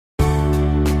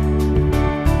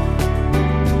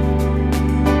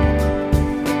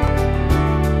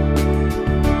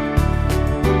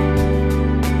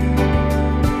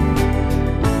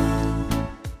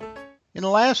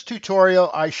last tutorial,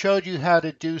 I showed you how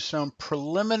to do some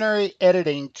preliminary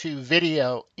editing to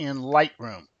video in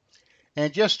Lightroom.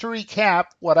 And just to recap,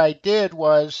 what I did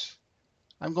was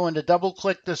I'm going to double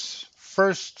click this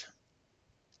first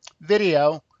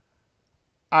video.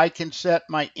 I can set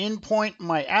my in point and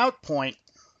my out point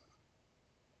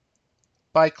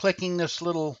by clicking this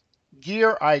little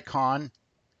gear icon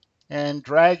and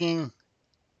dragging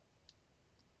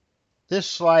this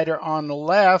slider on the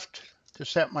left to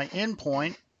set my in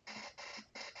point,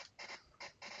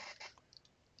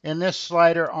 and this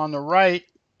slider on the right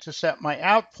to set my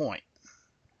out point.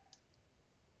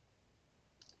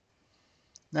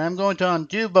 Now I'm going to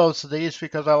undo both of these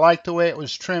because I like the way it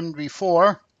was trimmed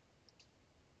before.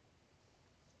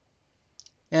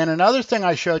 And another thing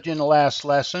I showed you in the last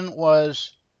lesson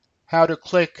was how to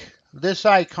click this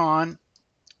icon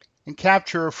and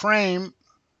capture a frame,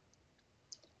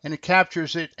 and it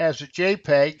captures it as a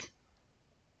JPEG.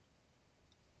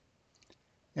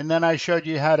 And then I showed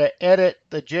you how to edit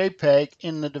the JPEG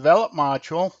in the Develop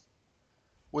module,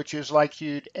 which is like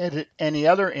you'd edit any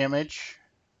other image.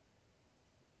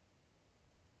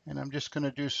 And I'm just going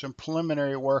to do some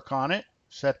preliminary work on it.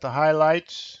 Set the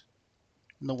highlights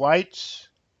and the whites.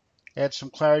 Add some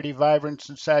clarity, vibrance,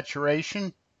 and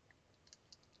saturation.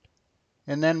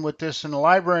 And then with this in the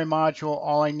library module,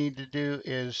 all I need to do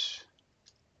is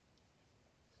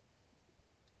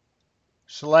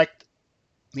select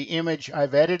the image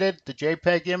I've edited, the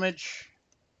JPEG image,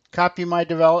 copy my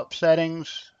develop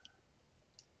settings,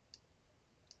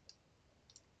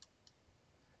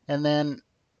 and then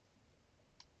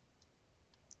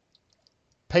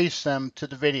paste them to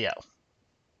the video.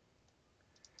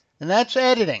 And that's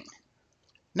editing.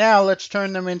 Now let's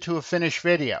turn them into a finished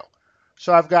video.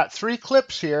 So I've got 3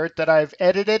 clips here that I've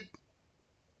edited.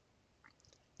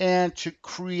 And to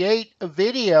create a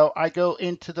video, I go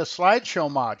into the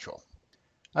slideshow module.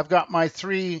 I've got my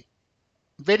 3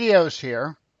 videos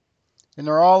here, and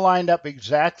they're all lined up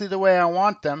exactly the way I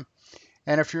want them.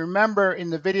 And if you remember in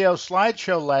the video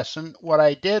slideshow lesson, what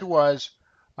I did was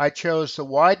I chose the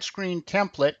widescreen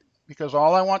template because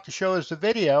all I want to show is the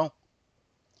video.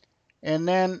 And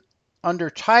then under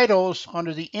titles,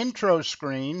 under the intro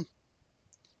screen,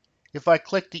 if I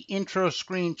click the intro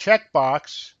screen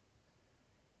checkbox,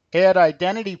 add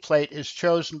identity plate is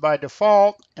chosen by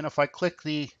default. And if I click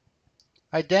the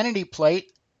identity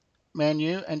plate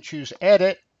menu and choose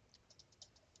edit,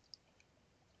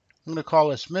 I'm going to call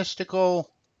this Mystical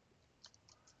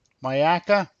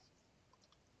Mayaka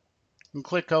and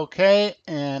click OK.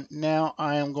 And now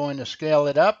I am going to scale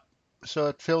it up so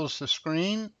it fills the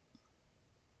screen.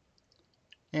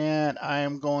 And I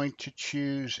am going to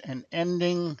choose an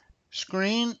ending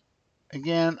screen.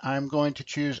 Again, I'm going to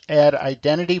choose add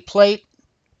identity plate.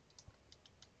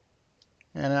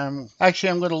 And I'm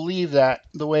going to leave that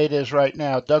the way it is right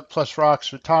now, Doug Plus Rocks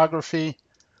Photography,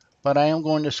 but I am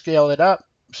going to scale it up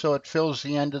so it fills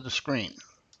the end of the screen.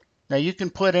 Now you can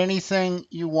put anything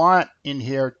you want in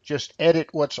here, just edit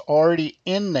what's already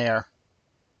in there,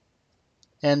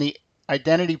 and the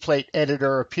identity plate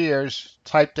editor appears.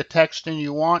 Type the text in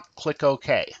you want, click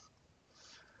OK.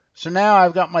 So now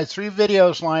I've got my 3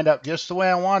 videos lined up just the way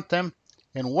I want them.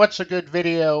 And what's a good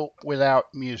video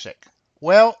without music?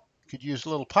 Well, could use a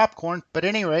little popcorn, but at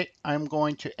any rate, I'm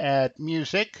going to add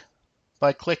music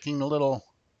by clicking the little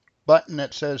button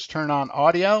that says turn on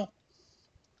audio.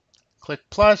 Click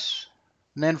plus,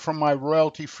 and then from my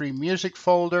royalty-free music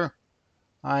folder,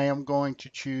 I am going to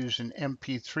choose an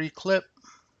MP3 clip.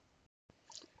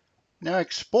 Now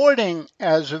exporting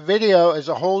as a video is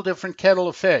a whole different kettle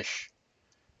of fish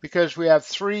because we have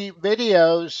 3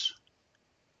 videos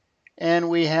and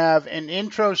we have an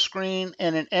intro screen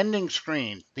and an ending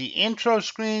screen. The intro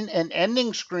screen and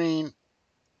ending screen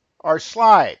are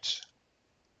slides.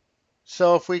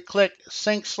 So if we click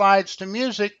sync slides to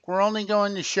music, we're only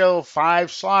going to show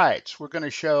 5 slides. We're going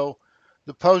to show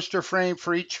the poster frame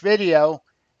for each video,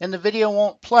 and the video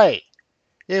won't play.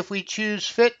 If we choose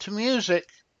fit to music,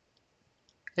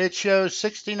 it shows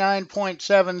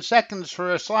 69.7 seconds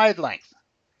for a slide length,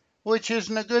 which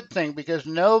isn't a good thing because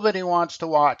nobody wants to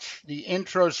watch the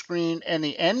intro screen and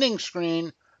the ending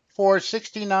screen for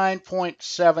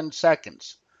 69.7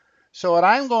 seconds. So what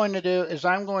I'm going to do is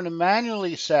I'm going to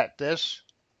manually set this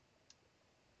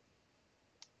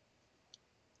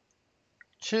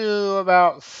to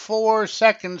about 4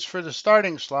 seconds for the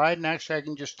starting slide. And actually I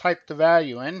can just type the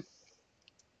value in.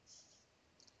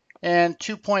 And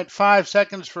 2.5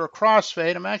 seconds for a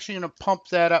crossfade. I'm actually going to pump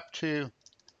that up to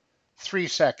 3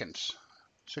 seconds.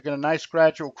 So get a nice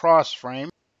gradual cross frame.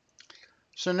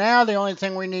 So now the only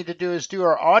thing we need to do is do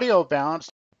our audio balance.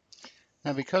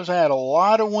 Now, because I had a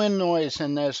lot of wind noise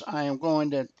in this, I am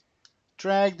going to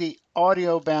drag the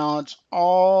audio balance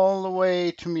all the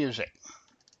way to music.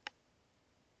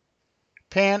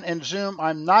 Pan and zoom,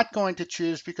 I'm not going to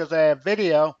choose because I have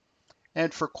video.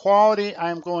 And for quality,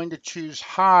 I'm going to choose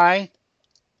high.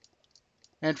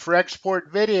 And for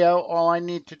export video, all I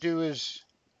need to do is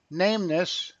name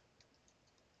this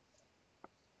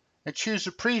and choose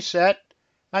a preset.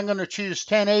 I'm going to choose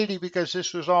 1080 because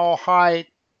this was all high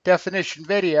definition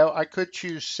video. I could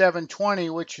choose 720,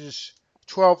 which is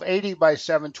 1280 by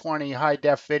 720 high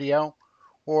def video,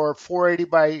 or 480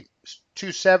 by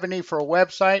 270 for a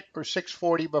website, or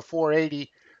 640 by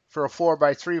 480 for a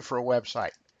 4:3 for a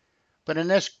website. But in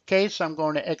this case, I'm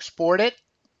going to export it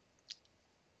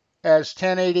as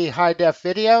 1080 high def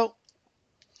video.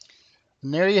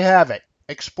 And there you have it,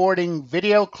 exporting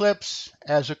video clips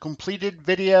as a completed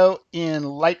video in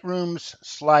Lightroom's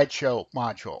slideshow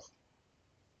module.